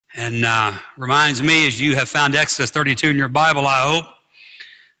And reminds me, as you have found Exodus 32 in your Bible, I hope,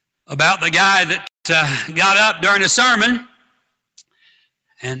 about the guy that got up during a sermon,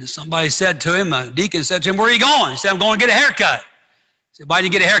 and somebody said to him, a deacon said to him, "Where are you going?" He said, "I'm going to get a haircut." He said, "Why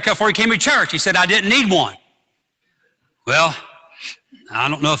did you get a haircut before you came to church?" He said, "I didn't need one." Well, I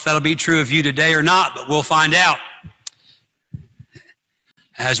don't know if that'll be true of you today or not, but we'll find out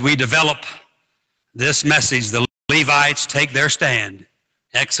as we develop this message. The Levites take their stand.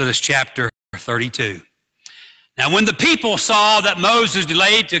 Exodus chapter 32. Now, when the people saw that Moses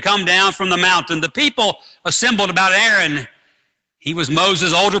delayed to come down from the mountain, the people assembled about Aaron. He was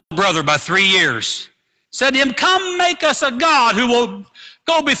Moses' older brother by 3 years. Said to him, "Come, make us a god who will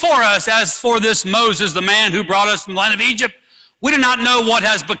go before us. As for this Moses, the man who brought us from the land of Egypt, we do not know what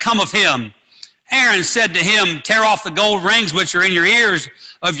has become of him." Aaron said to him, "Tear off the gold rings which are in your ears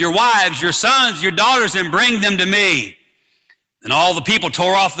of your wives, your sons, your daughters, and bring them to me." And all the people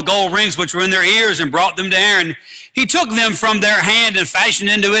tore off the gold rings which were in their ears and brought them to Aaron. He took them from their hand and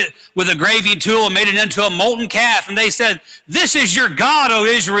fashioned into it with a graving tool and made it into a molten calf. And they said, "This is your God, O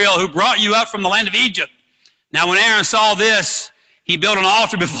Israel, who brought you up from the land of Egypt." Now when Aaron saw this, he built an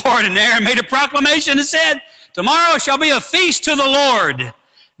altar before it, and Aaron made a proclamation and said, "Tomorrow shall be a feast to the Lord."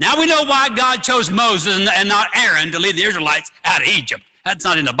 Now we know why God chose Moses and not Aaron to lead the Israelites out of Egypt. That's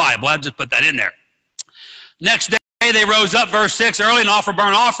not in the Bible. I just put that in there. Next day they rose up, verse 6, early and offered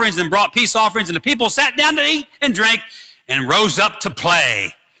burnt offerings and brought peace offerings, and the people sat down to eat and drink and rose up to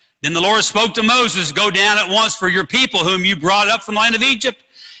play. Then the Lord spoke to Moses, "Go down at once, for your people whom you brought up from the land of Egypt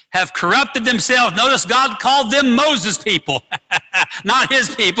have corrupted themselves." Notice God called them Moses' people, not his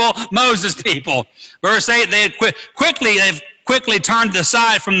people, Moses' people. Verse 8, they've quickly turned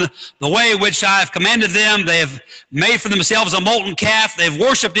aside from the way which I have commanded them. They have made for themselves a molten calf. They've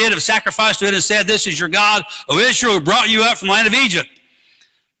worshipped it, have sacrificed to it, and said, "This is your God, O Israel, who brought you up from the land of Egypt."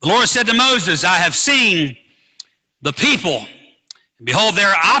 The Lord said to Moses, "I have seen the people, and behold, they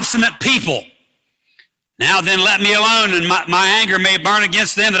are obstinate people. Now then let me alone, and my anger may burn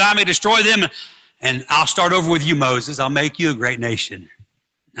against them, that I may destroy them. And I'll start over with you, Moses. I'll make you a great nation."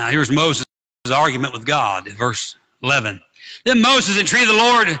 Now here's Moses' argument with God in verse 11. Then Moses entreated the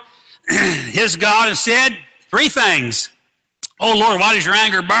Lord, his God, and said 3 things. "O Lord, why does your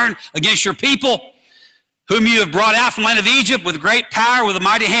anger burn against your people, whom you have brought out from the land of Egypt with great power, with a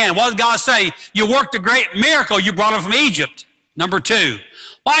mighty hand?" What did God say? You worked a great miracle. You brought them from Egypt. Number 2,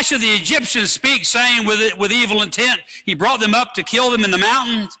 why should the Egyptians speak, saying with evil intent, "He brought them up to kill them in the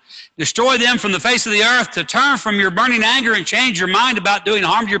mountains, destroy them from the face of the earth, to turn from your burning anger and change your mind about doing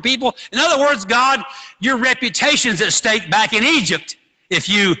harm to your people"? In other words, God, your reputation's at stake back in Egypt if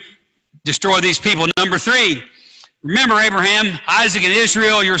you destroy these people. Number 3, remember Abraham, Isaac, and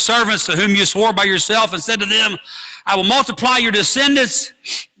Israel, your servants, to whom you swore by yourself and said to them, "I will multiply your descendants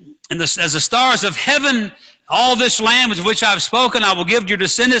as the stars of heaven. All this land with which I have spoken I will give to your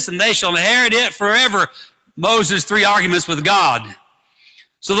descendants, and they shall inherit it forever." Moses' 3 arguments with God.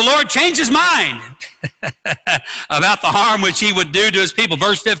 So the Lord changed his mind about the harm which he would do to his people.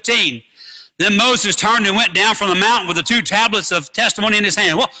 Verse 15, then Moses turned and went down from the mountain with the 2 tablets of testimony in his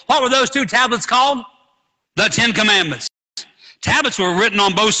hand. What were those 2 tablets called? The 10 Commandments. Tablets were written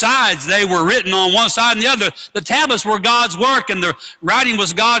on both sides. They were written on one side and the other. The tablets were God's work, and the writing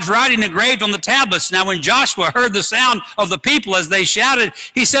was God's writing engraved on the tablets. Now when Joshua heard the sound of the people as they shouted,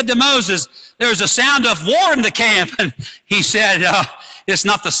 he said to Moses, "There's a sound of war in the camp." And he said, "It's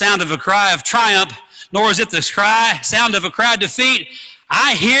not the sound of a cry of triumph, nor is it the sound of a cry of defeat.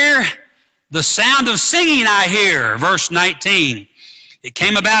 I hear the sound of singing, I hear." Verse 19. It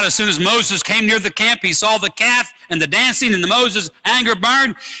came about as soon as Moses came near the camp, he saw the calf and the dancing, and Moses' anger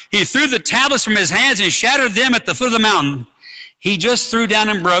burned. He threw the tablets from his hands and shattered them at the foot of the mountain. He just threw down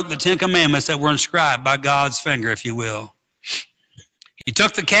and broke the 10 Commandments that were inscribed by God's finger, if you will. He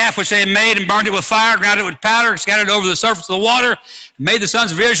took the calf which they had made and burned it with fire, ground it with powder, scattered it over the surface of the water, and made the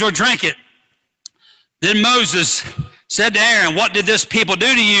sons of Israel drink it. Then Moses said to Aaron, "What did this people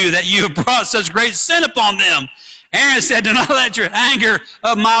do to you, that you have brought such great sin upon them?" Aaron said, "Do not let your anger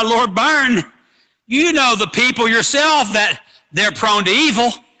of my Lord burn. You know the people yourself, that they're prone to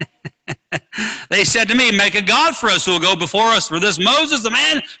evil." They said to me, "Make a god for us who will go before us. For this Moses, the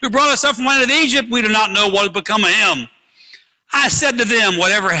man who brought us up from the land of Egypt, we do not know what has become of him." I said to them,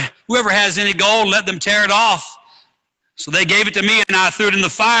 "Whoever has any gold, let them tear it off." So they gave it to me, and I threw it in the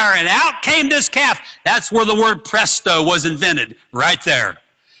fire, and out came this calf. That's where the word presto was invented, right there.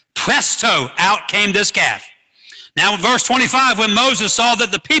 Presto, out came this calf. Now in verse 25, when Moses saw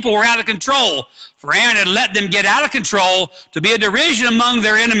that the people were out of control, for Aaron had let them get out of control to be a derision among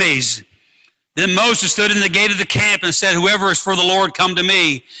their enemies. Then Moses stood in the gate of the camp and said, whoever is for the Lord, come to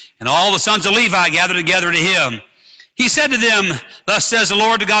me. And all the sons of Levi gathered together to him. He said to them, thus says the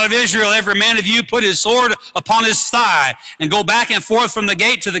Lord, the God of Israel, every man of you put his sword upon his thigh and go back and forth from the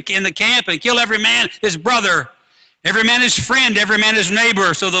gate in the camp and kill every man his brother, every man his friend, every man his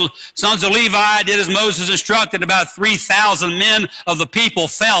neighbor. So the sons of Levi did as Moses instructed. About 3,000 men of the people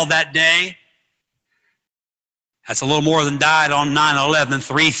fell that day. That's a little more than died on 9/11,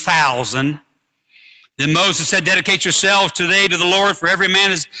 3,000. Then Moses said, dedicate yourselves today to the Lord, for every man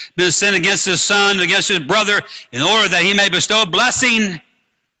has been sinned against his son, against his brother, in order that he may bestow blessing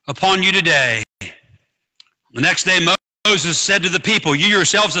upon you today. The next day Moses said to the people, you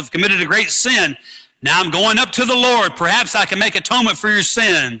yourselves have committed a great sin. Now I'm going up to the Lord. Perhaps I can make atonement for your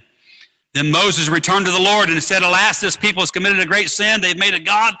sin. Then Moses returned to the Lord and said, alas, this people has committed a great sin. They've made a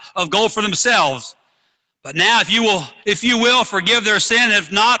god of gold for themselves. But now if you will, forgive their sin.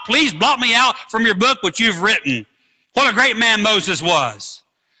 If not, please blot me out from your book which you've written. What a great man Moses was.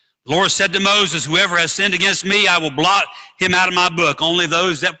 The Lord said to Moses, whoever has sinned against me, I will blot him out of my book. Only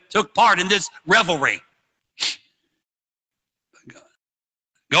those that took part in this revelry.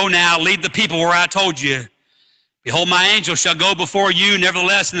 Go now, lead the people where I told you. Behold, my angel shall go before you.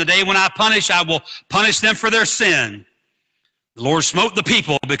 Nevertheless, in the day when I will punish them for their sin. The Lord smote the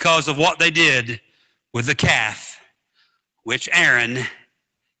people because of what they did with the calf, which Aaron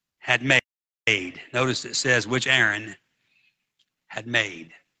had made. Notice it says, which Aaron had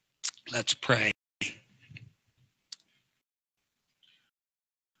made. Let's pray.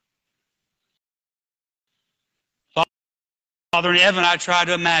 Father in heaven, I try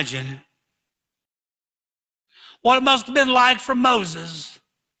to imagine what it must have been like for Moses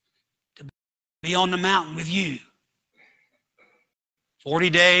to be on the mountain with you.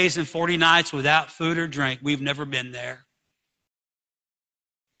 40 days and 40 nights without food or drink. We've never been there.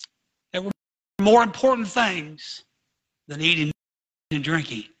 There were more important things than eating and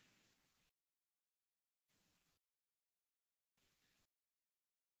drinking.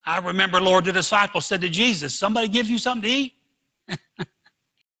 I remember, Lord, the disciples said to Jesus, somebody gives you something to eat?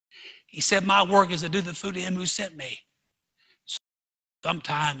 He said, my work is to do the food of him who sent me.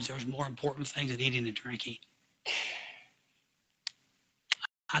 Sometimes there's more important things than eating and drinking.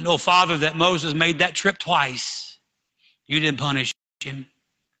 I know, Father, that Moses made that trip twice. You didn't punish him.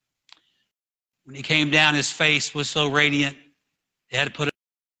 When he came down, his face was so radiant, they had to put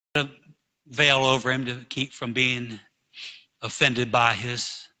a veil over him to keep from being offended by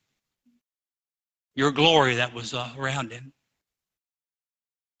your glory that was around him.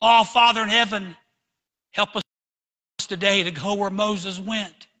 Oh, Father in heaven, help us today to go where Moses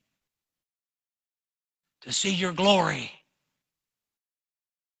went, to see your glory,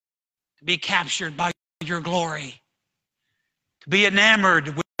 to be captured by your glory, to be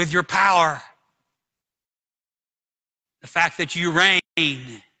enamored with your power. The fact that you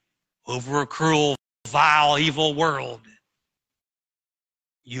reign over a cruel, vile, evil world.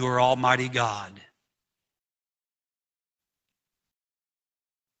 You are Almighty God.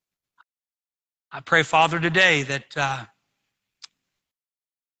 I pray, Father, today that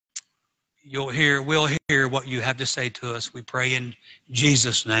we'll hear what you have to say to us. We pray in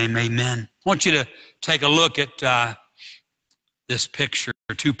Jesus' name, amen. I want you to take a look at this picture,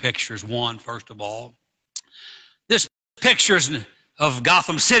 two pictures. One, first of all, this picture is of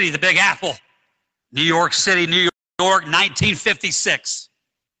Gotham City, the Big Apple, New York City, New York, 1956.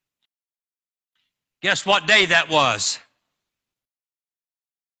 Guess what day that was?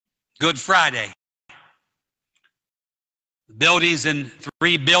 Good Friday.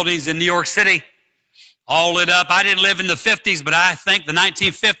 Three buildings in New York City, all lit up. I didn't live in the 50s, but I think the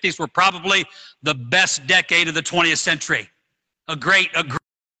 1950s were probably the best decade of the 20th century. A great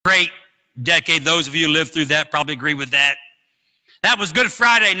decade. Those of you who lived through that probably agree with that. That was Good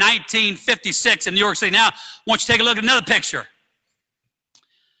Friday, 1956 in New York City. Now, I want you to take a look at another picture.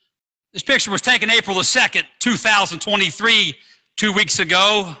 This picture was taken April the 2nd, 2023, 2 weeks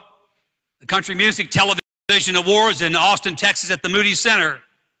ago. The Country Music Television Awards in Austin, Texas at the Moody Center.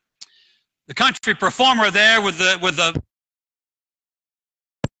 The country performer there with the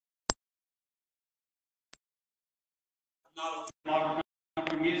not a modern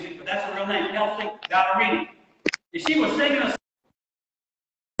country music, but that's her real name, Kelsey Ballerini. And she was singing a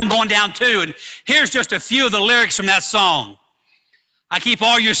song going down too, and here's just a few of the lyrics from that song. I keep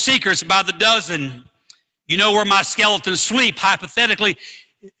all your secrets by the dozen. You know where my skeletons sleep, hypothetically.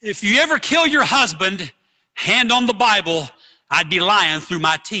 If you ever kill your husband, hand on the Bible, I'd be lying through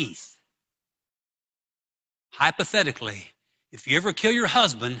my teeth. Hypothetically, if you ever kill your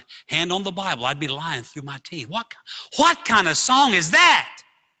husband, hand on the Bible, I'd be lying through my teeth. What kind of song is that?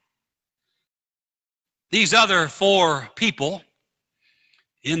 These other four people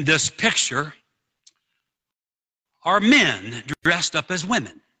in this picture are men dressed up as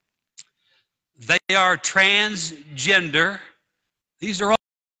women. They are transgender. These are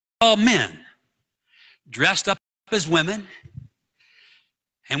all men dressed up as women.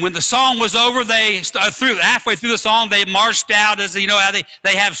 And when the song was over, halfway through the song, they marched out, as you know how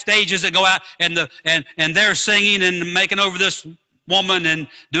they have stages that go out, and they're singing and making over this woman and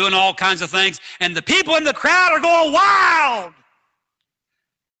doing all kinds of things. And the people in the crowd are going wild.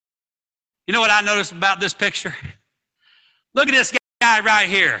 You know what I noticed about this picture? Look at this guy right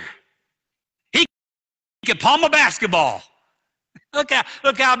here. He can palm a basketball. Look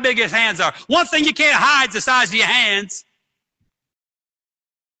how big his hands are. One thing you can't hide is the size of your hands.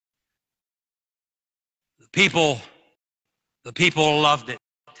 The people loved it.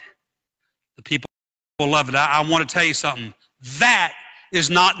 The people loved it. I want to tell you something. That is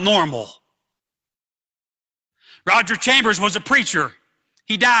not normal. Roger Chambers was a preacher.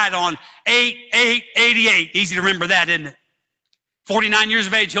 He died on 8/8/88. Easy to remember that, isn't it? 49 years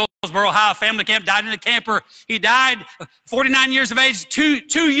of age, Hillsborough, Ohio, family camp, died in a camper. He died 49 years of age,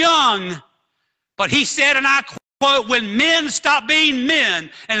 too young. But he said, and I quote, when men stop being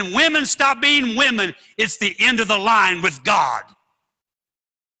men and women stop being women, it's the end of the line with God.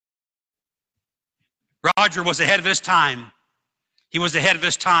 Roger was ahead of his time. He was ahead of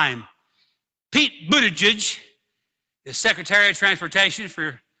his time. Pete Buttigieg is Secretary of Transportation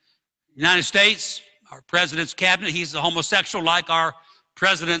for the United States, our president's cabinet. He's a homosexual like our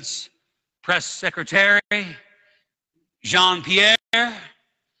president's press secretary, Jean-Pierre.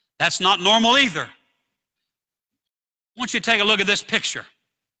 That's not normal either. I want you to take a look at this picture.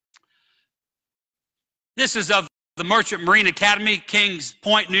 This is of the Merchant Marine Academy, Kings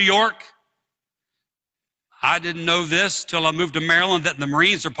Point, New York. I didn't know this till I moved to Maryland, that the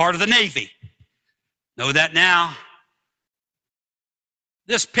Marines are part of the Navy. Know that now.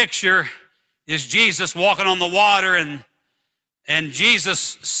 This picture is Jesus walking on the water and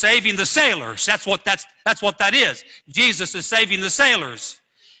Jesus saving the sailors. That's what that is. Jesus is saving the sailors.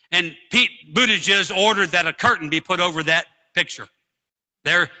 And Pete Buttigieg ordered that a curtain be put over that picture.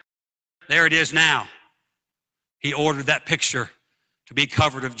 There it is now. He ordered that picture to be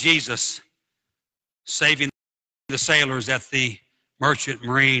covered of Jesus saving the sailors at the Merchant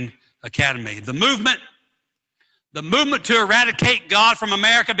Marine Academy. The movement to eradicate God from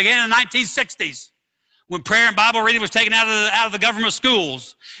America began in the 1960s when prayer and Bible reading was taken out of the government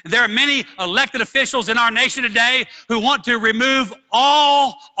schools. And there are many elected officials in our nation today who want to remove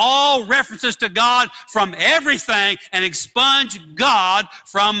all references to God from everything and expunge God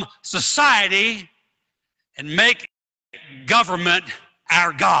from society and make government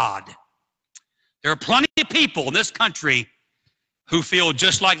our God. There are plenty of people in this country who feel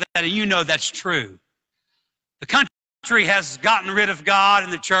just like that, and you know that's true. The country has gotten rid of God,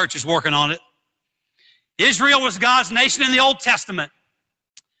 and the church is working on it. Israel was God's nation in the Old Testament.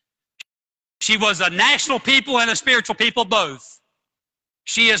 She was a national people and a spiritual people both.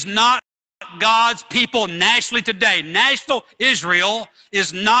 She is not God's people nationally today. National Israel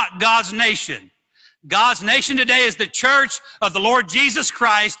is not God's nation. God's nation today is the church of the Lord Jesus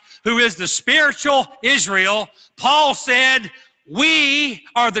Christ, who is the spiritual Israel. Paul said, we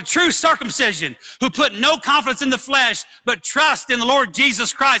are the true circumcision, who put no confidence in the flesh, but trust in the Lord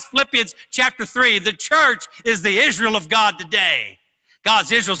Jesus Christ. Philippians chapter 3. The church is the Israel of God today.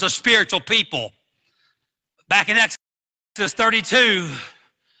 God's Israel is a spiritual people. Back in Exodus 32,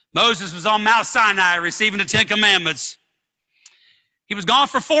 Moses was on Mount Sinai receiving the 10 Commandments. He was gone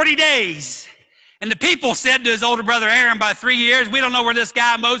for 40 days. And the people said to his older brother Aaron, by 3 years, we don't know where this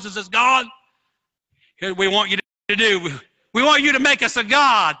guy Moses is gone. Here's what we want you to do. We want you to make us a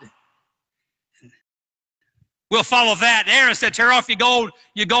god. We'll follow that. Aaron said, tear off your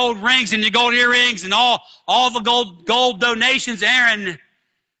gold rings and your gold earrings and all the gold donations. Aaron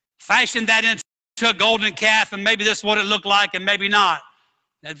fashioned that into a golden calf, and maybe this is what it looked like, and maybe not.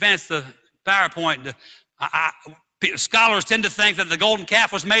 Advance the PowerPoint. Scholars tend to think that the golden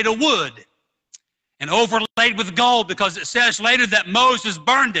calf was made of wood and overlaid with gold, because it says later that Moses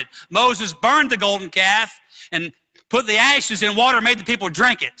burned it. Moses burned the golden calf and put the ashes in water and made the people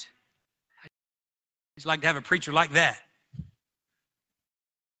drink it. I'd like to have a preacher like that.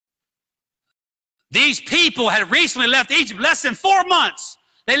 These people had recently left Egypt, less than 4 months.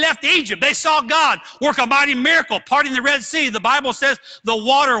 They left Egypt. They saw God work a mighty miracle, parting the Red Sea. The Bible says the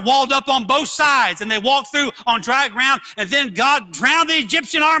water walled up on both sides, and they walked through on dry ground, and then God drowned the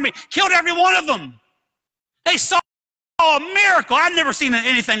Egyptian army, killed every one of them. They saw a miracle. I've never seen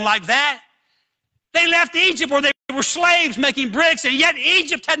anything like that. They left Egypt where they were slaves making bricks, and yet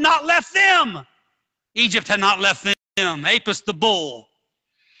Egypt had not left them. Egypt had not left them. Apis the bull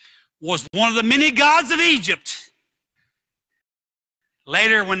was one of the many gods of Egypt.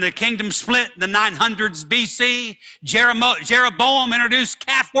 Later, when the kingdom split in the 900s BC, Jeroboam introduced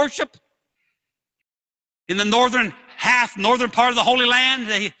calf worship in the northern part of the Holy Land.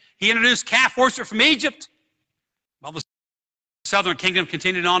 He introduced calf worship from Egypt. While the southern kingdom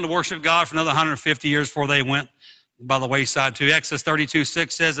continued on to worship God for another 150 years before they went by the wayside too. Exodus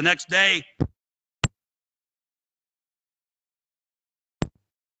 32:6 says, the next day,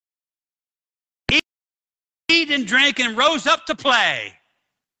 eat and drink and rose up to play,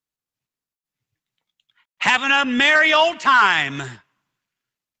 having a merry old time,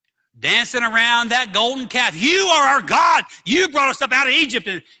 dancing around that golden calf. You are our God. You brought us up out of Egypt.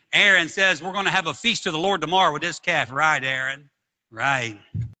 And Aaron says, we're going to have a feast to the Lord tomorrow with this calf. Right, Aaron? Right.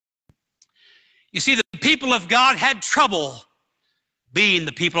 You see, the people of God had trouble being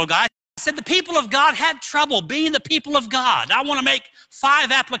the people of God. I said the people of God had trouble being the people of God. I want to make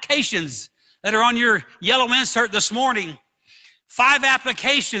 5 applications that are on your yellow insert this morning. 5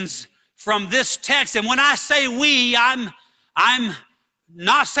 applications from this text. And when I say we, I'm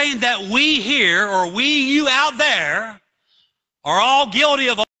not saying that we here or you out there are all guilty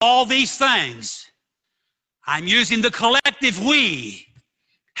of all these things. I'm using the collective we.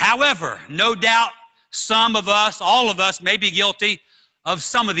 However, no doubt some of us, all of us may be guilty of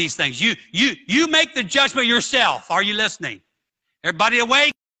some of these things. You make the judgment yourself. Are you listening? Everybody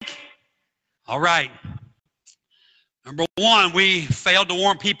awake? All right. Number 1, we failed to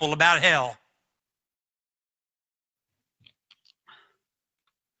warn people about hell.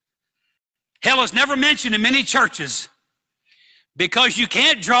 Hell is never mentioned in many churches because you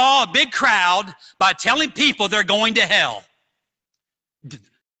can't draw a big crowd by telling people they're going to hell.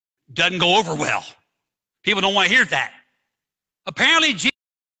 Doesn't go over well. People don't want to hear that. Apparently,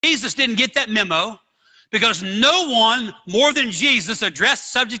 Jesus didn't get that memo because no one more than Jesus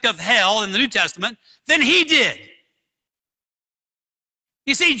addressed the subject of hell in the New Testament than he did.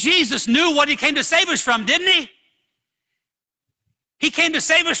 You see, Jesus knew what he came to save us from, didn't he? He came to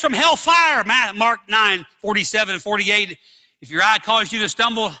save us from hellfire. Mark 9:47 and 48. If your eye causes you to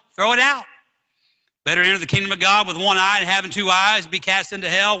stumble, throw it out. Better enter the kingdom of God with one eye and having 2 eyes, be cast into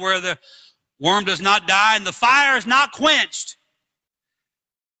hell where the worm does not die and the fire is not quenched.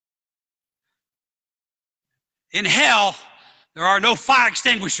 In hell, there are no fire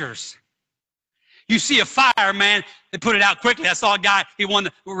extinguishers. You see a fire, man, they put it out quickly. I saw a guy,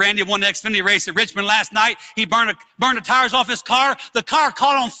 Randy won the Xfinity race at Richmond last night. He burned the tires off his car. The car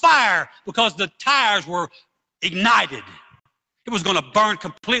caught on fire because the tires were ignited. It was going to burn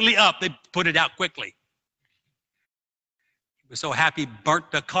completely up. They put it out quickly. He was so happy he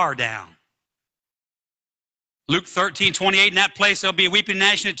burnt the car down. Luke 13:28, in that place there'll be a weeping and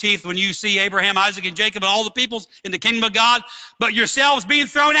gnashing of teeth when you see Abraham, Isaac, and Jacob and all the peoples in the kingdom of God, but yourselves being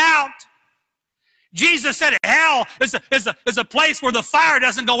thrown out. Jesus said hell is a place where the fire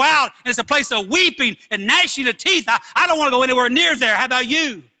doesn't go out. It's a place of weeping and gnashing of teeth. I don't want to go anywhere near there. How about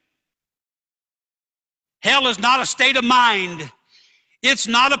you? Hell is not a state of mind. It's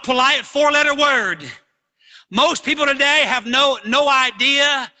not a polite 4-letter word. Most people today have no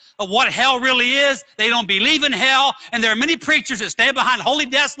idea of what hell really is. They don't believe in hell, and there are many preachers that stand behind holy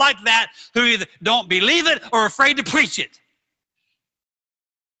desks like that who either don't believe it or are afraid to preach it.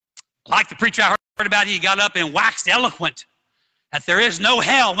 Like the preacher I heard about, he got up and waxed eloquent that there is no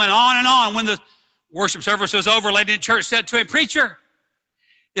hell, went on and on. When the worship service was over, a lady in the church said to him, "Preacher,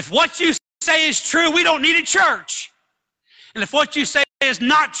 if what you say is true, we don't need a church. And if what you say is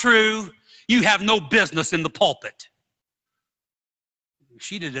not true, you have no business in the pulpit."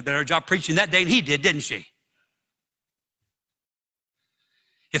 She did a better job preaching that day than he did, didn't she?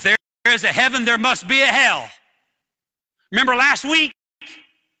 If there is a heaven, there must be a hell. Remember last week,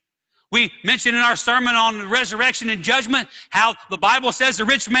 we mentioned in our sermon on resurrection and judgment how the Bible says the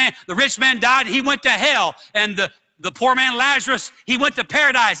rich man died, he went to hell. And the poor man Lazarus, he went to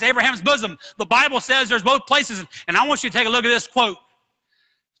paradise, Abraham's bosom. The Bible says there's both places. And I want you to take a look at this quote.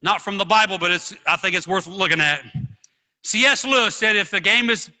 Not from the Bible, but I think it's worth looking at. C.S. Lewis said, if the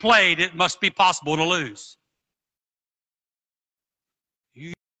game is played, it must be possible to lose.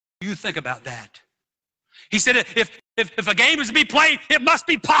 You think about that. He said, if a game is to be played, it must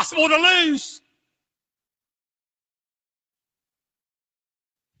be possible to lose.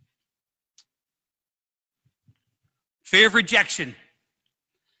 Fear of rejection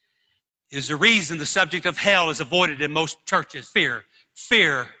is the reason the subject of hell is avoided in most churches.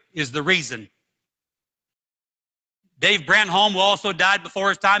 Fear is the reason. Dave Brandholm, who also died before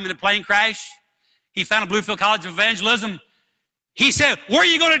his time in a plane crash, he founded Bluefield College of Evangelism. He said, where are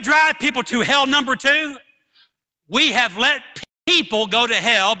you going to drive people to? Hell number 2? We have let people go to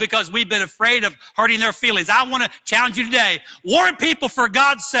hell because we've been afraid of hurting their feelings. I want to challenge you today. Warn people for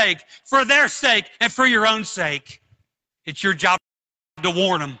God's sake, for their sake, and for your own sake. It's your job to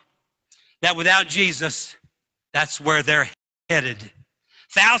warn them that without Jesus, that's where they're headed.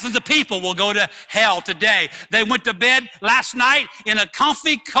 Thousands of people will go to hell today. They went to bed last night in a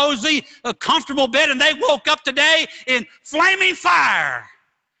comfy, cozy, comfortable bed, and they woke up today in flaming fire.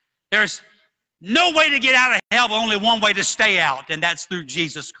 There's no way to get out of hell, but only one way to stay out, and that's through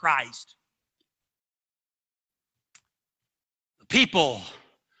Jesus Christ. The people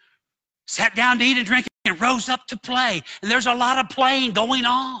sat down to eat and drink and rose up to play, and there's a lot of playing going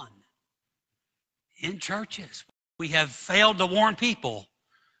on in churches. We have failed to warn people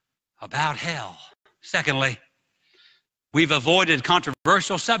about hell. Secondly, we've avoided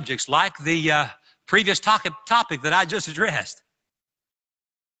controversial subjects like the previous topic that I just addressed.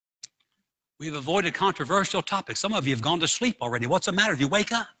 We've avoided controversial topics. Some of you have gone to sleep already. What's the matter with you?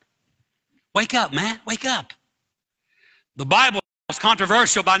 Wake up. Wake up, man. Wake up. The Bible is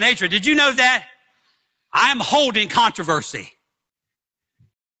controversial by nature. Did you know that? I'm holding controversy.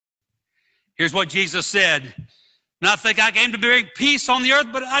 Here's what Jesus said. And I think I came to bring peace on the earth,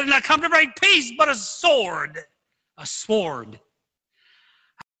 but I did not come to bring peace, but a sword. A sword.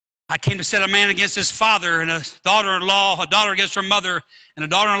 I came to set a man against his father, and a daughter-in-law, a daughter against her mother, and a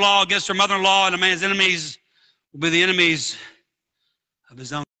daughter-in-law against her mother-in-law, and a man's enemies will be the enemies of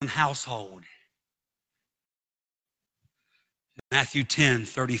his own household. Matthew 10,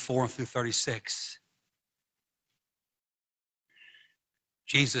 34 through 36.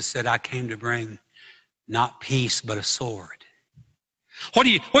 Jesus said, I came to bring not peace, but a sword. What do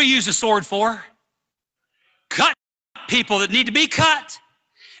you use a sword for? Cut people that need to be cut.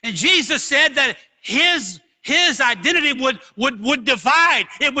 And Jesus said that his identity would divide.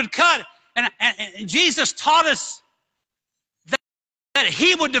 It would cut. And Jesus taught us that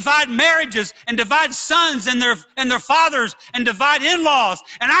he would divide marriages and divide sons and their fathers and divide in-laws.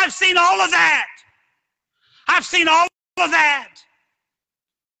 And I've seen all of that. I've seen all of that.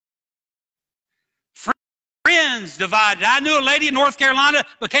 Friends divided. I knew a lady in North Carolina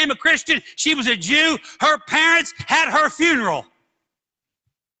became a Christian. She was a Jew. Her parents had her funeral.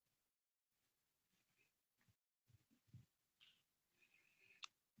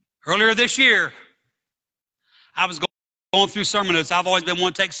 Earlier this year, I was going through sermon notes. I've always been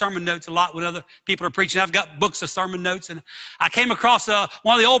one to take sermon notes a lot when other people are preaching. I've got books of sermon notes, and I came across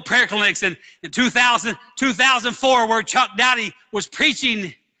one of the old prayer clinics in 2004 where Chuck Dowdy was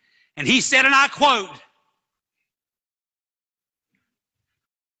preaching, and he said, and I quote,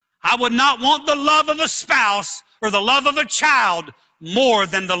 I would not want the love of a spouse or the love of a child more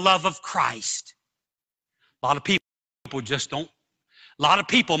than the love of Christ. A lot of people just don't. A lot of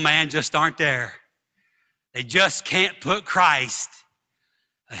people, man, just aren't there. They just can't put Christ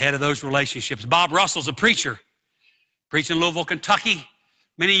ahead of those relationships. Bob Russell's a preacher, preaching in Louisville, Kentucky,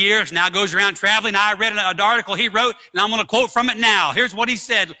 many years, now goes around traveling. I read an article he wrote, and I'm going to quote from it now. Here's what he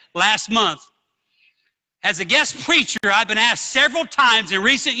said last month. As a guest preacher, I've been asked several times in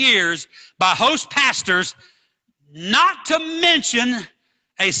recent years by host pastors not to mention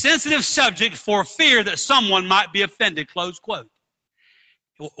a sensitive subject for fear that someone might be offended, close quote.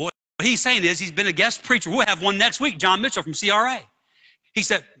 What he's saying is he's been a guest preacher. We'll have one next week, John Mitchell from CRA. He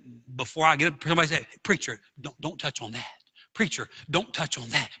said, before I get up, somebody said, preacher, don't touch on that. Preacher, don't touch on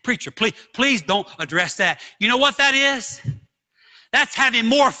that. Preacher, please don't address that. You know what that is? That's having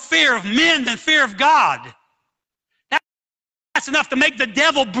more fear of men than fear of God. That's enough to make the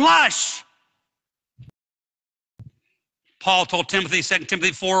devil blush. Paul told Timothy, 2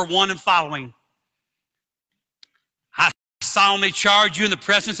 Timothy 4:1 and following, I solemnly charge you in the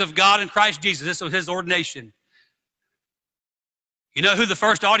presence of God and Christ Jesus. This was his ordination. You know who the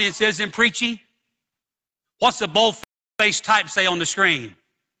first audience is in preaching? What's the bold-faced type say on the screen?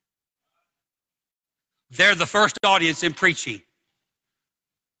 They're the first audience in preaching.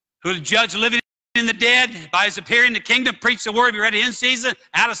 Who the judge living in the dead by his appearing in the kingdom, preach the word, be ready in season,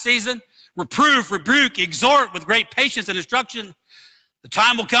 out of season, reprove, rebuke, exhort with great patience and instruction. The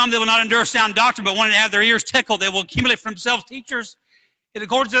time will come they will not endure sound doctrine, but wanting to have their ears tickled, they will accumulate for themselves teachers in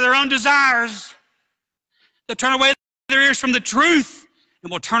accordance to their own desires. They'll turn away their ears from the truth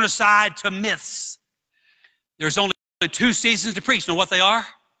and will turn aside to myths. There's only 2 seasons to preach. You know what they are?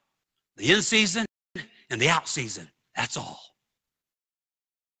 The in season and the out season. That's all.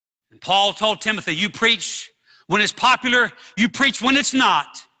 And Paul told Timothy, you preach when it's popular, you preach when it's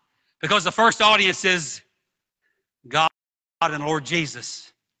not, because the first audience is God and Lord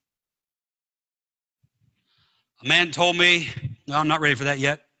Jesus. A man told me No, I'm not ready for that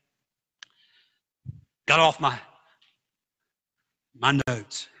yet. Got off my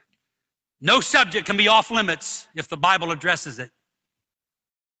notes. No subject can be off limits if the Bible addresses it.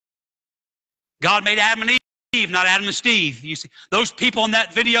 God made Adam and Eve, not Adam and Steve. You see, those people in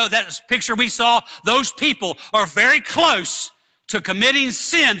that video, that picture we saw, those people are very close to committing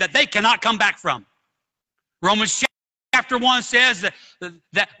sin that they cannot come back from. Romans chapter 1 says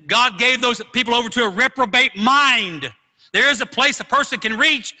that God gave those people over to a reprobate mind. There is a place a person can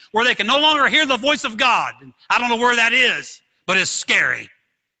reach where they can no longer hear the voice of God. I don't know where that is, but it's scary.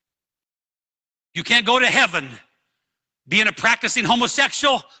 You can't go to heaven being a practicing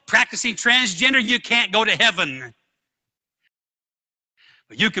homosexual, practicing transgender. You can't go to heaven.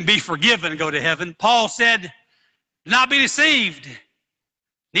 But you can be forgiven and go to heaven. Paul said, do not be deceived.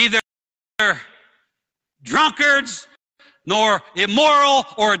 Neither drunkards, nor immoral,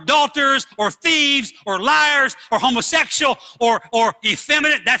 or adulterers, or thieves, or liars, or homosexual, or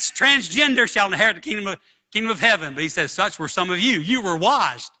effeminate, that's transgender, shall inherit the kingdom of heaven. But he says, such were some of you. You were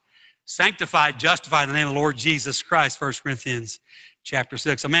washed, sanctified, justified in the name of the Lord Jesus Christ, 1 Corinthians chapter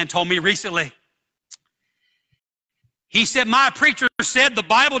 6. A man told me recently, he said, my preacher said the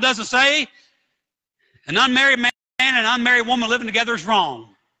Bible doesn't say an unmarried man and an unmarried woman living together is wrong.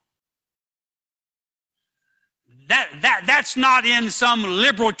 That's not in some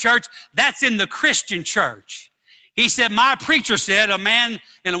liberal church. That's in the Christian church. He said, my preacher said a man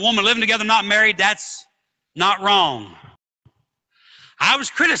and a woman living together not married, that's not wrong. I was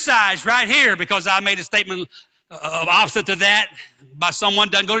criticized right here because I made a statement opposite to that by someone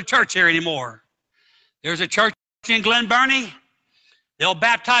who doesn't go to church here anymore. There's a church in Glen Burnie. They'll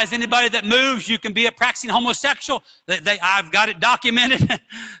baptize anybody that moves. You can be a practicing homosexual. I've got it documented.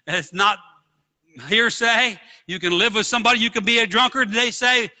 It's not hearsay. You can live with somebody. You can be a drunkard. They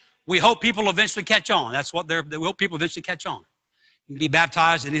say, we hope people eventually catch on. That's what they hope people eventually catch on. You can be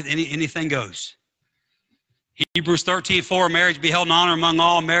baptized, and anything goes. Hebrews 13:4, marriage be held in honor among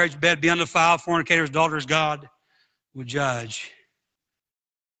all. Marriage bed be undefiled. Fornicators, adulterers, God will judge.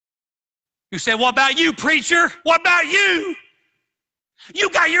 You say, what about you, preacher? What about you? You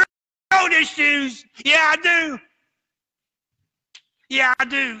got your own issues. Yeah, I do. Yeah, I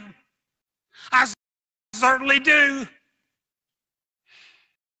do. I certainly do.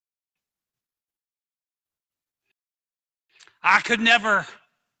 I could never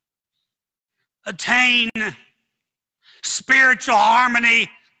attain spiritual harmony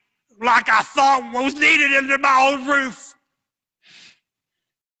like I thought was needed under my own roof.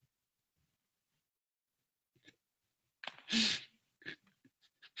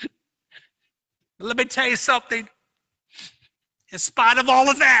 Let me tell you something. In spite of all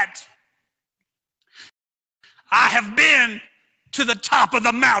of that, I have been to the top of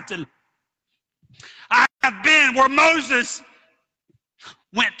the mountain. I have been where Moses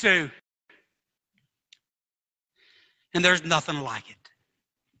went to. And there's nothing like it.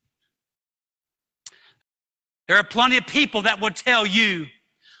 There are plenty of people that will tell you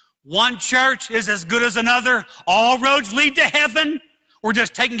one church is as good as another. All roads lead to heaven. We're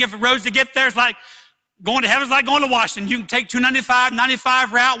just taking different roads to get there. It's like going to heaven is like going to Washington. You can take 295,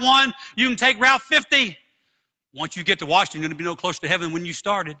 95, Route 1. You can take Route 50. Once you get to Washington, you're going to be no closer to heaven than when you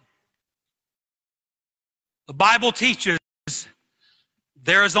started. The Bible teaches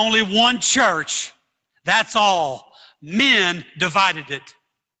there is only one church. That's all. Men divided it.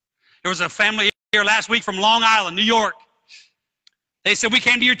 There was a family here last week from Long Island, New York. They said, we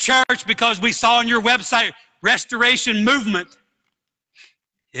came to your church because we saw on your website Restoration Movement.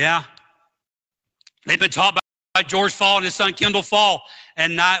 Yeah. They've been taught by George Fall and his son Kendall Fall.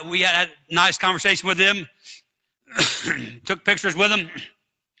 And we had a nice conversation with them. Took pictures with them.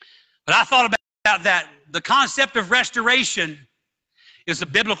 But I thought about that. The concept of restoration is a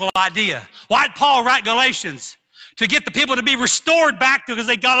biblical idea. Why did Paul write Galatians? To get the people to be restored back because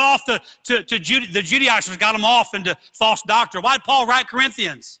they got off the Judaizers got them off into false doctrine. Why did Paul write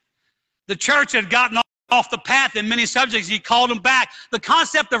Corinthians? The church had gotten off the path in many subjects. He called them back. The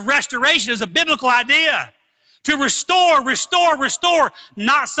concept of restoration is a biblical idea. To restore,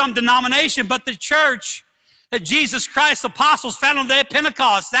 not some denomination, but the church that Jesus Christ's apostles found on the day of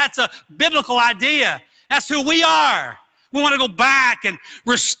Pentecost. That's a biblical idea. That's who we are. We want to go back and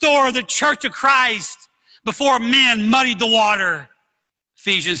restore the church of Christ before men muddied the water.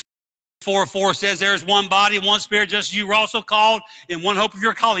 Ephesians 4:4 says there is one body, one spirit, just as you were also called in one hope of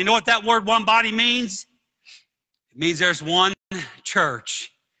your calling. You know what that word one body means? It means there's one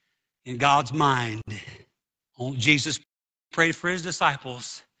church in God's mind. Jesus prayed for his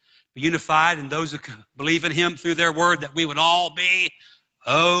disciples, be unified, and those who believe in him through their word, that we would all be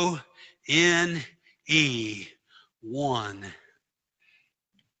O-N-E, one.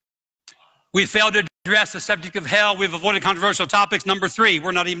 We failed to address the subject of hell. We've avoided controversial topics. Number 3,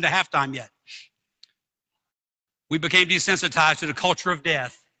 we're not even to halftime yet. We became desensitized to the culture of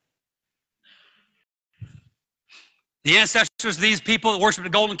death. The ancestors of these people that worshiped the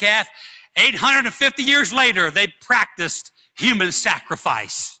golden calf, 850 years later, they practiced human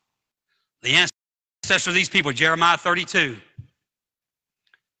sacrifice. The ancestors of these people, Jeremiah 32.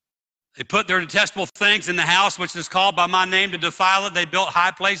 They put their detestable things in the house, which is called by my name, to defile it. They built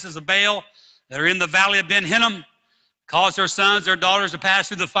high places of Baal that are in the valley of Ben Hinnom, caused their sons, their daughters to pass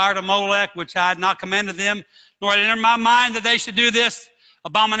through the fire to Molech, which I had not commanded them, nor had it entered my mind that they should do this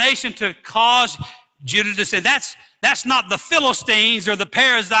abomination to cause Judah to sin. That's not the Philistines or the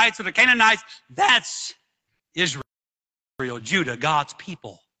Perizzites or the Canaanites. That's Israel, Judah, God's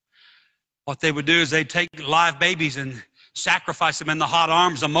people. What they would do is they'd take live babies and sacrifice them in the hot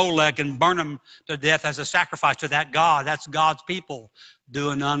arms of Molech and burn them to death as a sacrifice to that God. That's God's people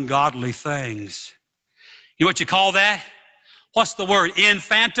doing ungodly things. You know what you call that? What's the word?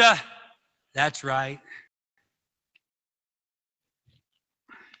 Infanta? That's right.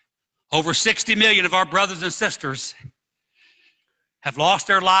 Over 60 million of our brothers and sisters have lost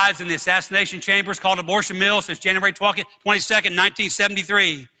their lives in the assassination chambers called abortion mills since January 22nd,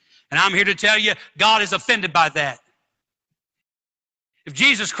 1973. And I'm here to tell you, God is offended by that. If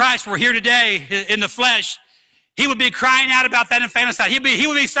Jesus Christ were here today in the flesh, he would be crying out about that infanticide. He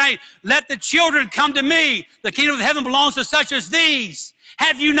would be saying, let the children come to me. The kingdom of heaven belongs to such as these.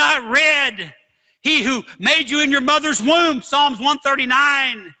 Have you not read? He who made you in your mother's womb, Psalms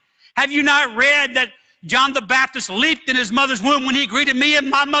 139. Have you not read that John the Baptist leaped in his mother's womb when he greeted me in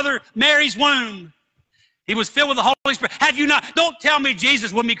my mother Mary's womb? He was filled with the Holy Spirit. Have you not? Don't tell me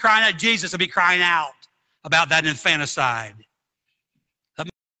Jesus wouldn't be crying out. Jesus would be crying out about that infanticide. Let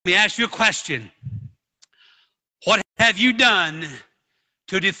me ask you a question. What have you done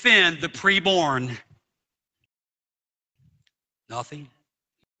to defend the preborn? Nothing.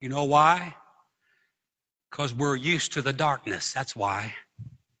 You know why? Because we're used to the darkness. That's why.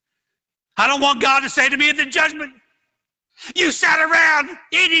 I don't want God to say to me at the judgment, you sat around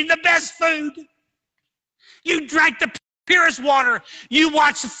eating the best food. You drank the purest water. You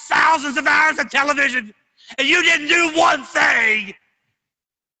watched thousands of hours of television, and you didn't do one thing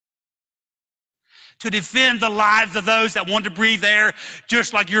to defend the lives of those that want to breathe air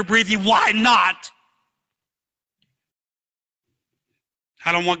just like you're breathing. Why not?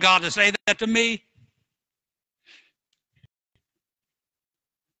 I don't want God to say that to me.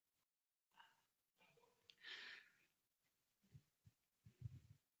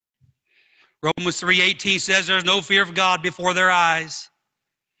 Romans 3:18 says there's no fear of God before their eyes.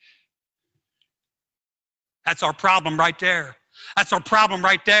 That's our problem right there. That's our problem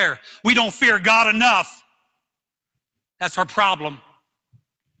right there. We don't fear God enough. That's our problem.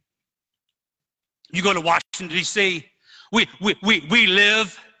 You go to Washington, D.C. We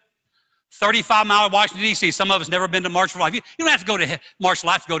live 35 miles of Washington, D.C. Some of us never been to March for Life. You don't have to go to March for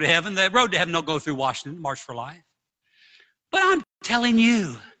Life to go to heaven. The road to heaven don't go through Washington, March for Life. But I'm telling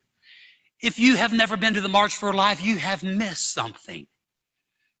you, if you have never been to the March for Life, you have missed something.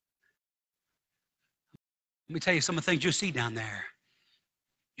 Let me tell you some of the things you'll see down there.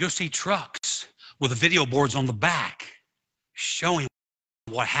 You'll see trucks with video boards on the back showing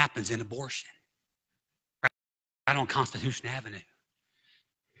what happens in abortion. Right on Constitution Avenue.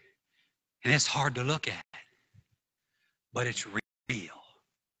 And it's hard to look at, but it's real.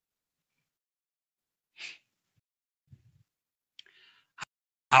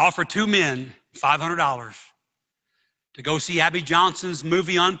 I offered 2 men $500 to go see Abby Johnson's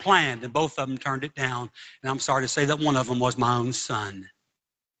movie Unplanned, and both of them turned it down. And I'm sorry to say that one of them was my own son.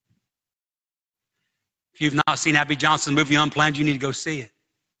 If you've not seen Abby Johnson's movie Unplanned, you need to go see it.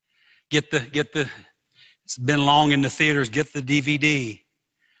 It's been long in the theaters, get the DVD.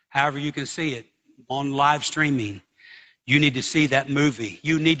 However you can see it on live streaming. You need to see that movie.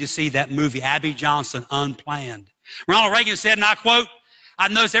 You need to see that movie, Abby Johnson, Unplanned. Ronald Reagan said, and I quote, I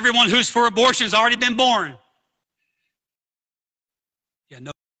notice everyone who's for abortion has already been born. Yeah,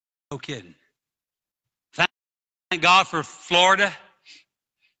 no kidding. Thank God for Florida.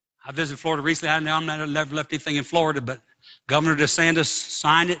 I visited Florida recently. I've never left anything in Florida, but Governor DeSantis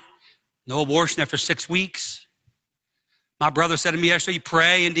signed it. No abortion after 6 weeks. My brother said to me yesterday,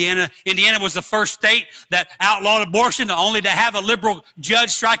 pray. Indiana was the first state that outlawed abortion, only to have a liberal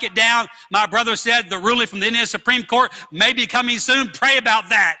judge strike it down. My brother said the ruling from the Indiana Supreme Court may be coming soon. Pray about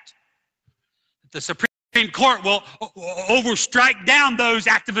that. The Supreme Court will overstrike down those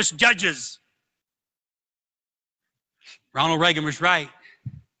activist judges. Ronald Reagan was right.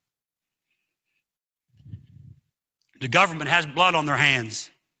 The government has blood on their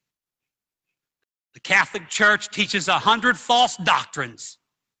hands. Catholic Church teaches 100 false doctrines,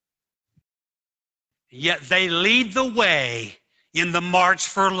 yet they lead the way in the march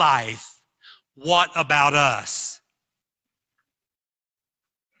for life. What about us?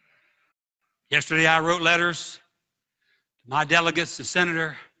 Yesterday I wrote letters to my delegates, the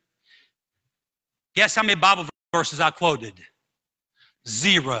senator. Guess how many Bible verses I quoted?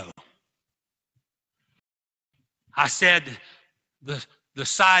 0. I said the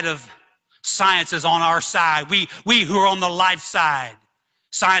side of science is on our side. We who are on the life side.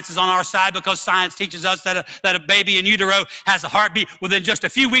 Science is on our side because science teaches us that a baby in utero has a heartbeat within just a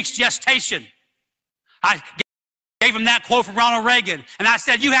few weeks gestation. I gave him that quote from Ronald Reagan, and I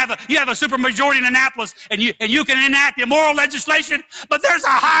said, you have a supermajority in Annapolis, and you can enact immoral legislation, but there's a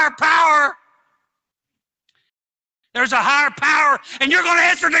higher power. There's a higher power, and you're going to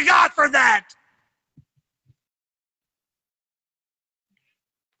answer to God for that.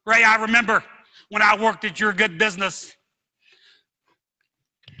 Ray, I remember when I worked at your good business,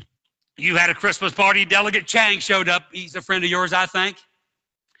 you had a Christmas party. Delegate Chang showed up. He's a friend of yours, I think.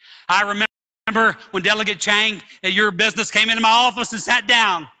 I remember when Delegate Chang at your business came into my office and sat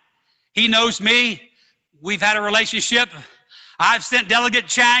down. He knows me. We've had a relationship. I've sent Delegate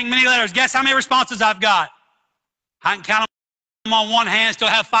Chang many letters. Guess how many responses I've got? I can count them on one hand, still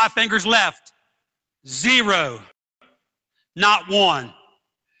have 5 fingers left. 0. Not one.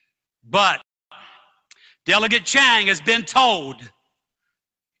 But Delegate Chang has been told,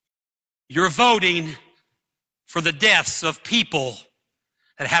 you're voting for the deaths of people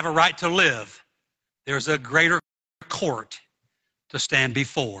that have a right to live. There's a greater court to stand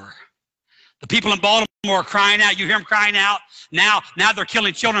before. The people in Baltimore are crying out. You hear them crying out. Now they're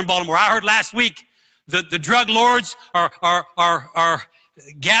killing children in Baltimore. I heard last week the drug lords are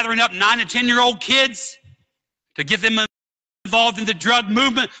gathering up 9 and 10-year-old kids to get them involved in the drug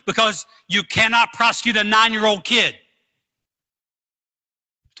movement because you cannot prosecute a 9-year-old kid.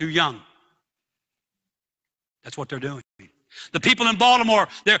 Too young. That's what they're doing. The people in Baltimore,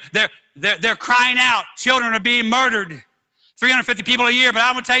 they're crying out. Children are being murdered. 350 people a year, but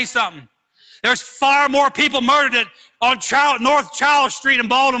I'm going to tell you something. There's far more people murdered on North Charles Street in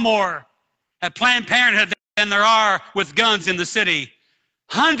Baltimore at Planned Parenthood than there are with guns in the city.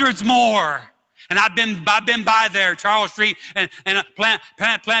 Hundreds more. And I've been by there, Charles Street, and Planned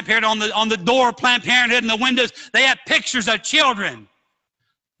Parenthood on the door of Planned Parenthood and the windows. They have pictures of children.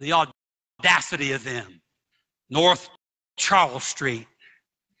 The audacity of them. North Charles Street.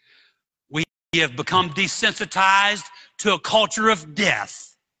 We have become desensitized to a culture of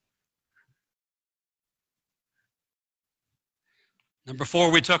death. Number 4,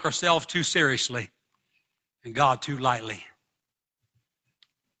 we took ourselves too seriously and God too lightly.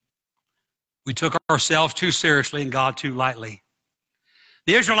 We took ourselves too seriously and God too lightly.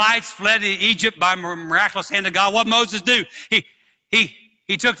 The Israelites fled to Egypt by miraculous hand of God. What did Moses do?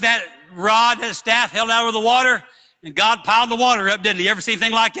 He took that rod, that staff, held out over the water, and God piled the water up, didn't he? You ever see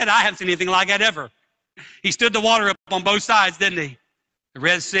anything like that? I haven't seen anything like that ever. He stood the water up on both sides, didn't he? The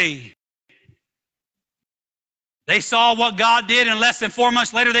Red Sea. They saw what God did, and less than 4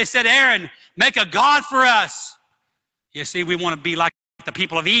 months later they said, Aaron, make a God for us. You see, we want to be like the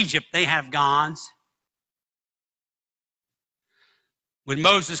people of Egypt. They have gods. When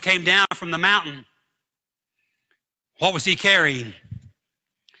Moses came down from the mountain, what was he carrying?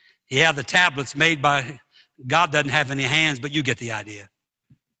 He had the tablets made by, God doesn't have any hands, but you get the idea.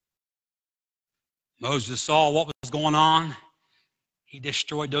 Moses saw what was going on. He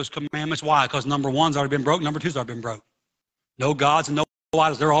destroyed those commandments. Why? Because number 1's already been broke. Number 2's already been broke. No gods and no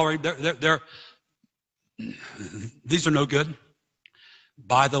idols. They're already, these are no good.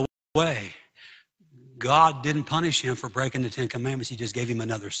 By the way, God didn't punish him for breaking the 10 commandments. He just gave him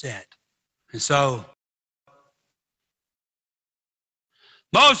another set. And so,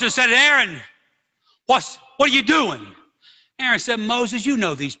 Moses said, Aaron, what are you doing? Aaron said, Moses, you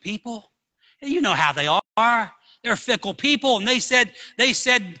know these people. You know how they are. They're fickle people. And they said,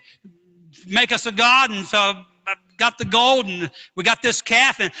 make us a God. And so I got the gold and we got this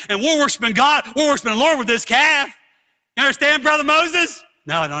calf. And we're worshiping God. We're worshiping the Lord with this calf. You understand, Brother Moses?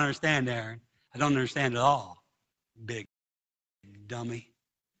 No, I don't understand, Aaron. I don't understand at all. Big dummy.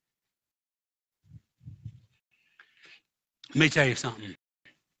 Let me tell you something.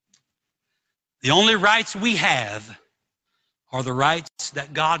 The only rights we have are the rights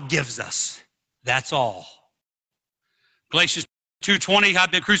that God gives us. That's all. Galatians 2:20,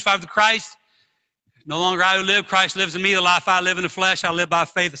 I've been crucified with Christ. No longer I who live, Christ lives in me. The life I live in the flesh, I live by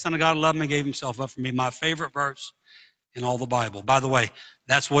faith. The Son of God loved me and gave himself up for me. My favorite verse in all the Bible. By the way,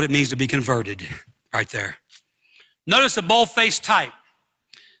 that's what it means to be converted right there. Notice the bold-faced type.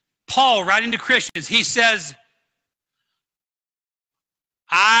 Paul, writing to Christians, he says,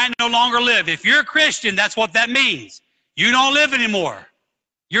 I no longer live. If you're a Christian, that's what that means. You don't live anymore.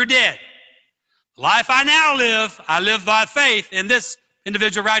 You're dead. The life I now live, I live by faith in this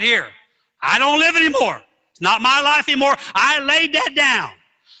individual right here. I don't live anymore. It's not my life anymore. I laid that down.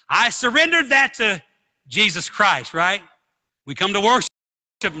 I surrendered that to Jesus Christ, right? We come to worship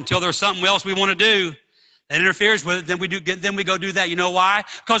until there's something else we want to do that interferes with it, then we go do that. You know why?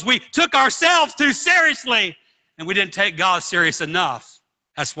 Because we took ourselves too seriously and we didn't take God serious enough.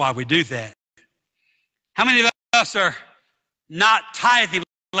 That's why we do that. How many of us are not tithing,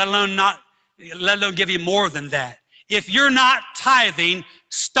 let alone give you more than that? If you're not tithing,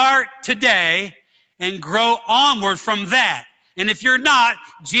 start today and grow onward from that. And if you're not,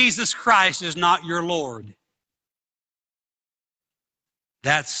 Jesus Christ is not your Lord.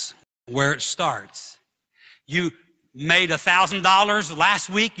 That's where it starts. You made $1,000 last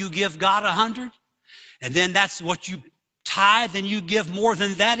week, you give God $100, and then that's what you tithe, and you give more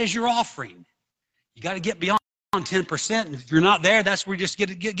than that as your offering. You got to get beyond 10%, and if you're not there, that's where you just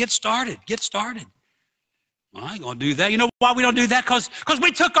get started. Get started. Well, I ain't going to do that. You know why we don't do that? Because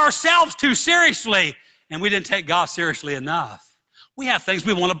we took ourselves too seriously, and we didn't take God seriously enough. We have things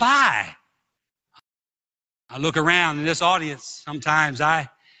we want to buy. I look around in this audience, sometimes I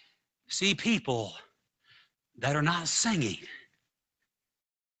see people that are not singing.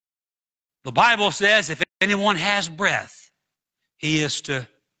 The Bible says if anyone has breath, he is to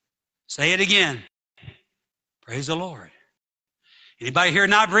say it again. Praise the Lord. Anybody here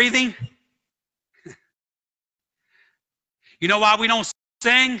not breathing? You know why we don't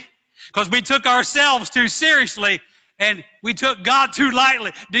sing? Because we took ourselves too seriously and we took God too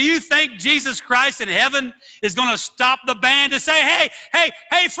lightly. Do you think Jesus Christ in heaven is going to stop the band to say,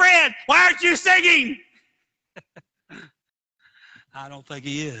 hey, Fred, why aren't you singing? I don't think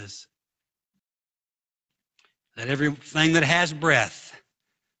he is. Let everything that has breath,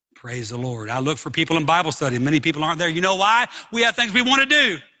 praise the Lord. I look for people in Bible study. Many people aren't there. You know why? We have things we want to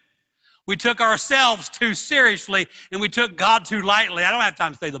do. We took ourselves too seriously, and we took God too lightly. I don't have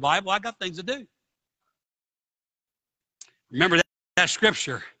time to study the Bible. I got things to do. Remember that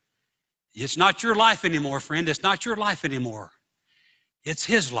scripture. It's not your life anymore, friend. It's not your life anymore. It's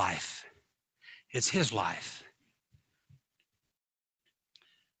his life. It's his life.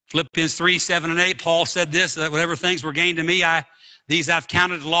 Philippians 3, 7, and 8, Paul said this, that whatever things were gained to me, these I've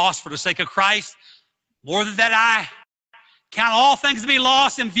counted loss for the sake of Christ. More than that, I count all things to be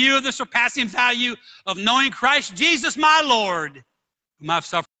lost in view of the surpassing value of knowing Christ Jesus my Lord, whom I've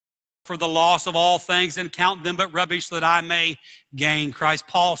suffered for the loss of all things and count them but rubbish so that I may gain Christ.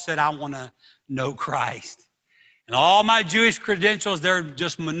 Paul said, I want to know Christ. And all my Jewish credentials, they're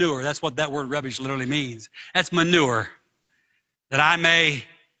just manure. That's what that word rubbish literally means. That's manure. That I may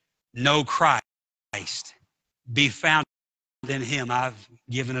know Christ, be found in him. I've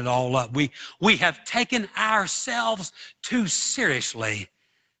given it all up. We have taken ourselves too seriously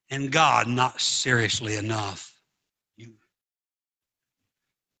and God not seriously enough.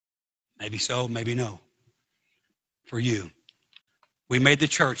 Maybe so, maybe no. For you. We made the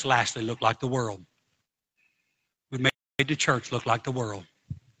church lastly look like the world. We made the church look like the world.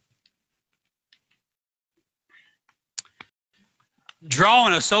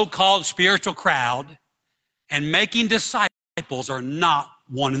 Drawing a so-called spiritual crowd and making disciples are not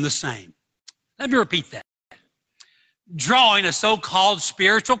one and the same. Let me repeat that. Drawing a so-called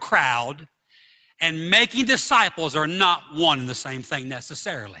spiritual crowd and making disciples are not one and the same thing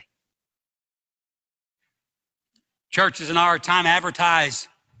necessarily. Churches in our time advertise,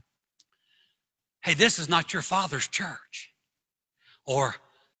 hey, this is not your father's church. Or,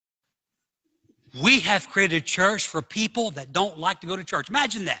 we have created a church for people that don't like to go to church.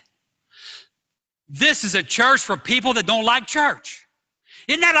 Imagine that. This is a church for people that don't like church.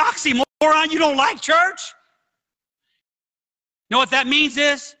 Isn't that oxymoron? You don't like church? You know what that means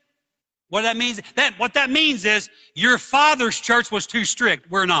is? What that means is your father's church was too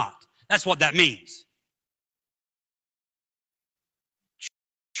strict. We're not. That's what that means.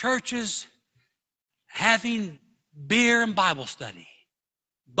 Churches having beer and Bible study.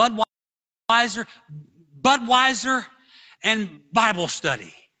 Budweiser and Bible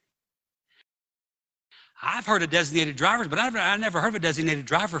study. I've heard of designated drivers, but I never heard of a designated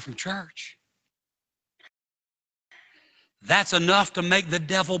driver from church. That's enough to make the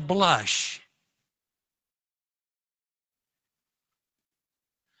devil blush.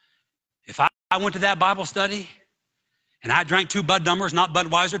 If I went to that Bible study and I drank 2 Bud Dummers, not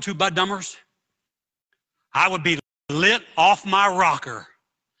Budweiser, 2 Bud Dummers, I would be lit off my rocker.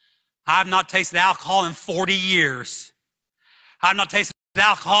 I've not tasted alcohol in 40 years. I've not tasted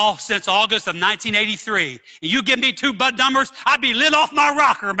alcohol since August of 1983. And you give me 2 Bud Numbers, I'd be lit off my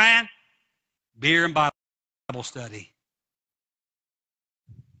rocker, man. Beer and Bible study.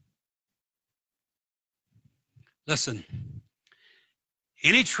 Listen,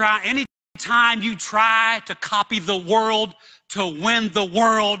 anytime you try to copy the world to win the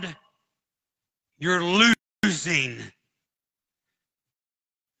world, you're losing.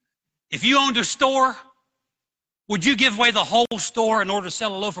 If you owned a store, would you give away the whole store in order to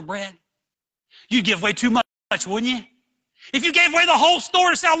sell a loaf of bread? You'd give away too much, wouldn't you? If you gave away the whole store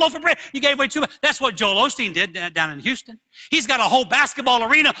to sell a loaf of bread, you gave away too much. That's what Joel Osteen did down in Houston. He's got a whole basketball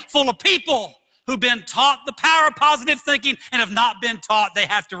arena full of people who've been taught the power of positive thinking and have not been taught they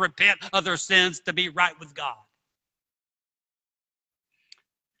have to repent of their sins to be right with God.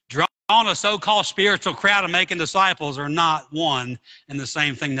 Drawing a so-called spiritual crowd and making disciples are not one and the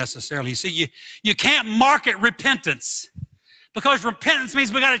same thing necessarily. You see, you can't market repentance, because repentance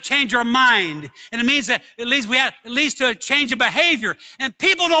means we got to change our mind, and it means that it leads to a change of behavior. And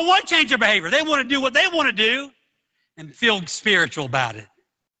people don't want to change their behavior. They want to do what they want to do and feel spiritual about it.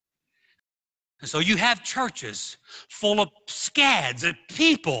 And so you have churches full of scads and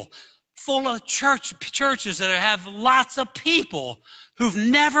people, full of churches that have lots of people who've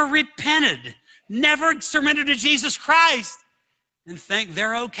never repented, never surrendered to Jesus Christ, and think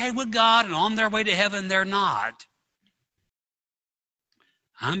they're okay with God and on their way to heaven. They're not.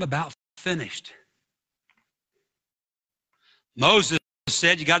 I'm about finished. Moses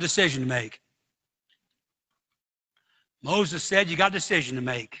said you got a decision to make. Moses said you got a decision to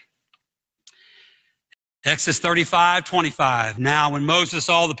make. Exodus 35:25. Now, when Moses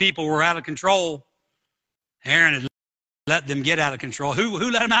saw the people were out of control, Aaron had let them get out of control.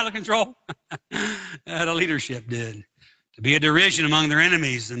 Who let them out of control? The leadership did. To be a derision among their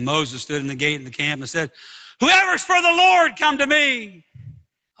enemies. And Moses stood in the gate in the camp and said, "Whoever's for the Lord, come to me."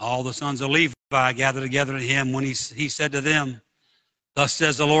 All the sons of Levi gathered together to him when he said to them, "Thus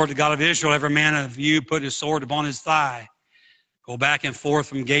says the Lord, the God of Israel, every man of you put his sword upon his thigh. Go back and forth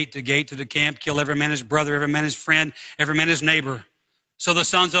from gate to the camp, kill every man his brother, every man his friend, every man his neighbor." So the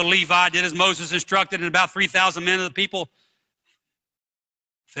sons of Levi did as Moses instructed, and about 3,000 men of the people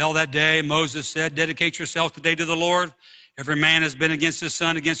fell that day. Moses said, "Dedicate yourself today to the Lord. Every man has been against his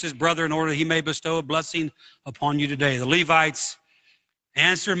son, against his brother, in order that he may bestow a blessing upon you today." The Levites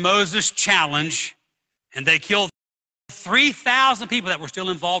answered Moses' challenge, and they killed 3,000 people that were still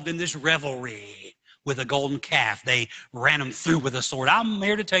involved in this revelry with a golden calf. They ran them through with a sword. I'm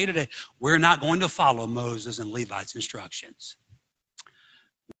here to tell you today, we're not going to follow Moses and Levites' instructions.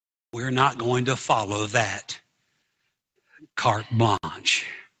 We're not going to follow that carte blanche.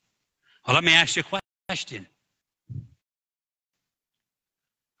 Well, let me ask you a question.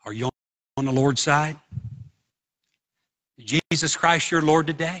 Are you on the Lord's side? Is Jesus Christ your Lord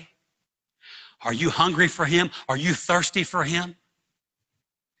today? Are you hungry for him? Are you thirsty for him?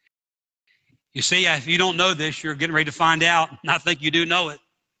 You see, if you don't know this, you're getting ready to find out, and I think you do know it.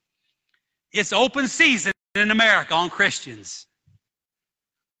 It's open season in America on Christians.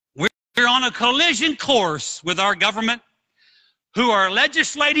 We're on a collision course with our government, who are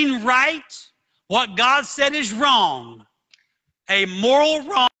legislating right what God said is wrong. A moral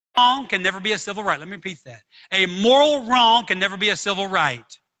wrong can never be a civil right. Let me repeat that. A moral wrong can never be a civil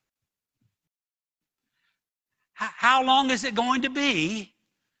right. How long is it going to be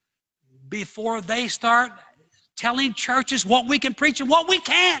before they start telling churches what we can preach and what we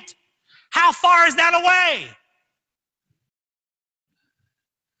can't? How far is that away?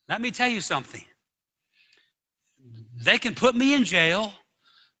 Let me tell you something. They can put me in jail,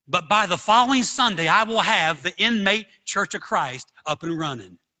 but by the following Sunday, I will have the inmate Church of Christ up and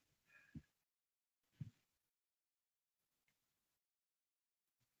running.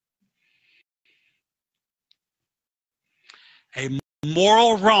 A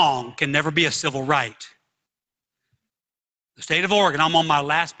moral wrong can never be a civil right. The state of Oregon, I'm on my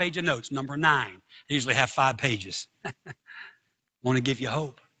last page of notes, number 9. I usually have 5 pages. Want to give you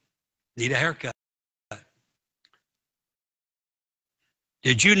hope. Need a haircut.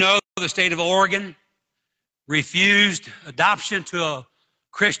 Did you know the state of Oregon refused adoption to a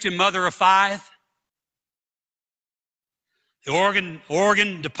Christian mother of 5? The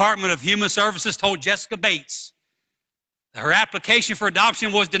Oregon Department of Human Services told Jessica Bates that her application for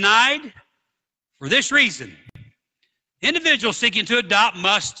adoption was denied for this reason. Individuals seeking to adopt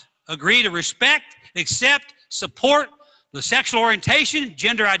must agree to respect, accept, support the sexual orientation,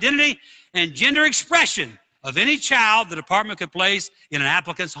 gender identity, and gender expression of any child the department could place in an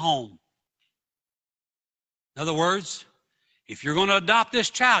applicant's home. In other words, if you're going to adopt this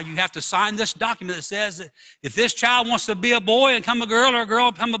child, you have to sign this document that says that if this child wants to be a boy and become a girl, or a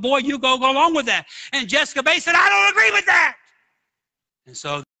girl become a boy, you go along with that. And Jessica Bay said, I don't agree with that. And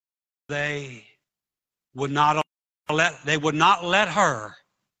so they would not let her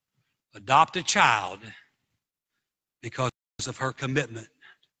adopt a child because of her commitment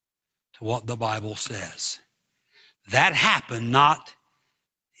to what the Bible says. That happened not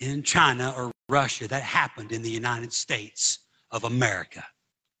in China or Russia. That happened in the United States of America.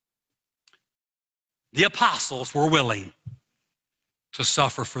 The apostles were willing to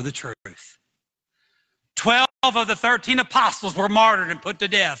suffer for the truth. 12 of the 13 apostles were martyred and put to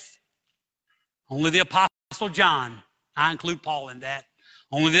death. Only the apostle John, I include Paul in that,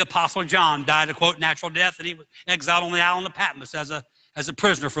 only the apostle John died a, quote, natural death, and he was exiled on the island of Patmos as a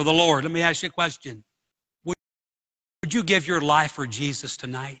prisoner for the Lord. Let me ask you a question. Would you give your life for Jesus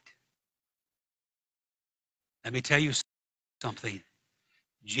tonight? Let me tell you something.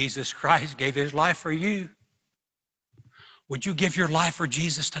 Jesus Christ gave his life for you. Would you give your life for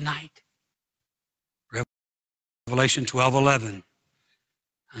Jesus tonight? Revelation 12:11.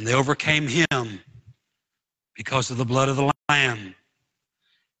 And they overcame him because of the blood of the Lamb,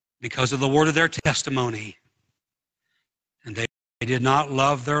 because of the word of their testimony. And they did not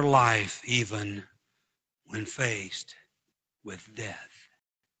love their life even when faced with death.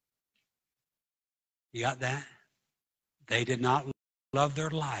 You got that? They did not love their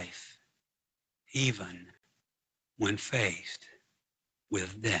life even when faced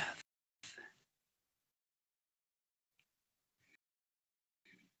with death.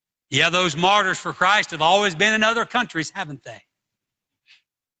 Yeah, those martyrs for Christ have always been in other countries, haven't they?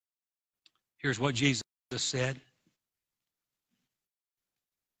 Here's what Jesus said.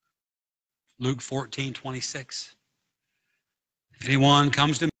 Luke 14:26. If anyone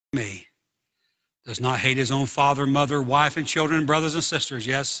comes to me, does not hate his own father, mother, wife, and children, brothers and sisters,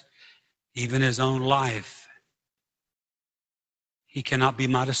 yes, even his own life, he cannot be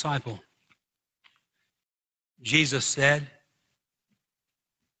my disciple. Jesus said,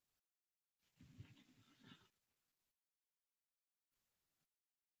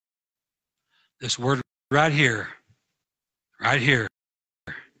 this word right here,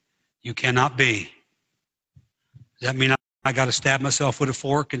 you cannot be. Does that mean I got to stab myself with a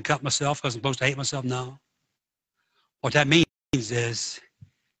fork and cut myself because I'm supposed to hate myself? No. What that means is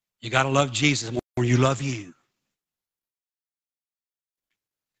you got to love Jesus more than you love you.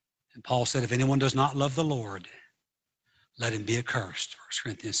 And Paul said, if anyone does not love the Lord, let him be accursed. 1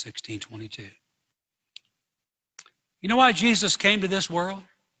 Corinthians 16:22. You know why Jesus came to this world?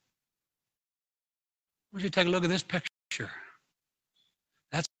 I want you to take a look at this picture.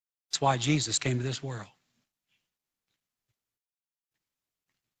 That's why Jesus came to this world.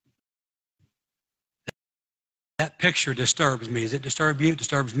 That picture disturbs me. Does it disturb you? It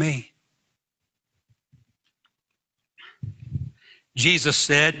disturbs me. Jesus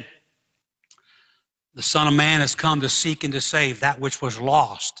said, the Son of Man has come to seek and to save that which was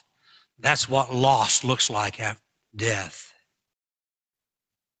lost. That's what lost looks like at death.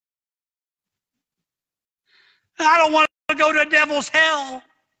 I don't want to go to the devil's hell.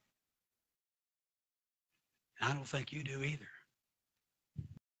 I don't think you do either.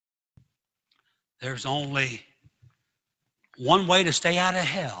 There's only one way to stay out of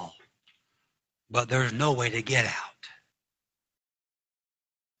hell, but there's no way to get out.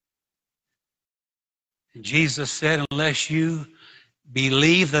 And Jesus said, unless you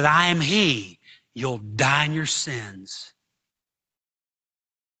believe that I am he, you'll die in your sins.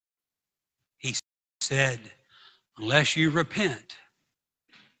 He said, unless you repent,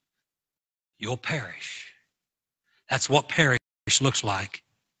 you'll perish. That's what perish looks like.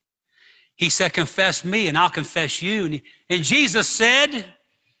 He said, confess me and I'll confess you. And Jesus said,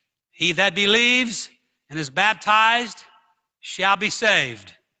 he that believes and is baptized shall be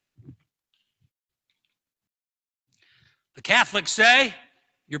saved. The Catholics say,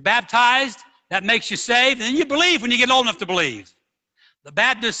 you're baptized, that makes you saved, and then you believe when you get old enough to believe. The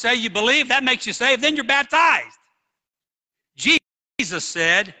Baptists say you believe, that makes you saved, then you're baptized. Jesus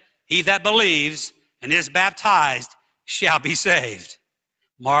said, he that believes and is baptized shall be saved.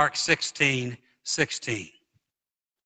 Mark 16:16.